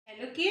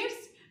Hello kids,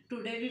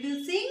 today we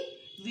will sing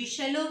We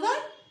Shall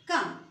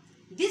Overcome.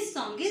 This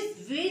song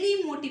is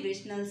very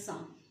motivational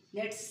song.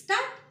 Let's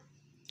start.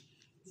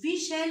 We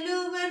shall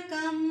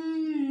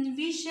overcome,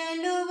 we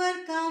shall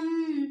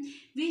overcome,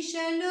 we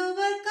shall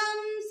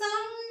overcome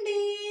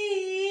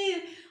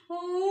someday.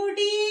 Oh,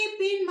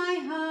 deep in my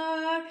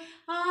heart,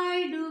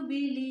 I do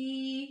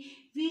believe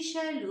we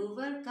shall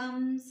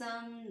overcome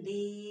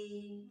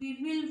someday. We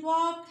will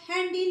walk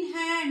hand in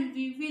hand,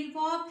 we will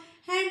walk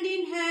hand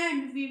in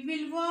hand, we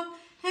will walk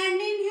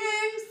hand in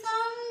hand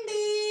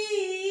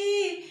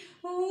someday.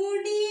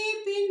 Oh,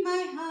 deep in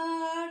my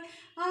heart,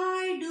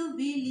 I do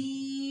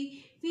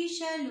believe we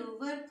shall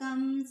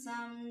overcome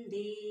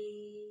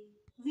someday.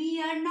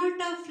 We are not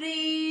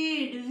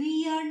afraid,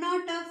 we are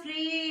not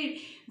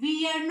afraid,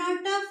 we are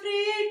not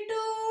afraid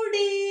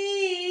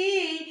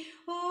today.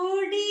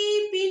 Oh,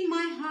 deep in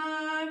my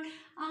heart,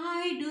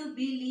 I do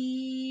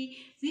believe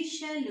we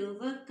shall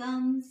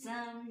overcome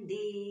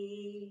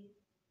someday.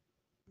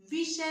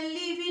 We shall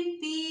live in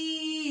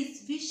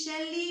peace, we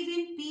shall live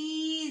in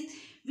peace,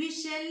 we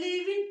shall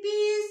live in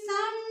peace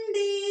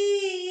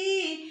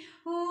someday.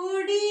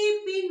 Oh,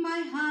 deep in my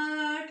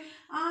heart,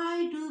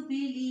 I do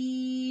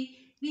believe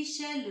we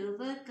shall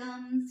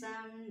overcome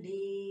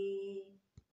someday.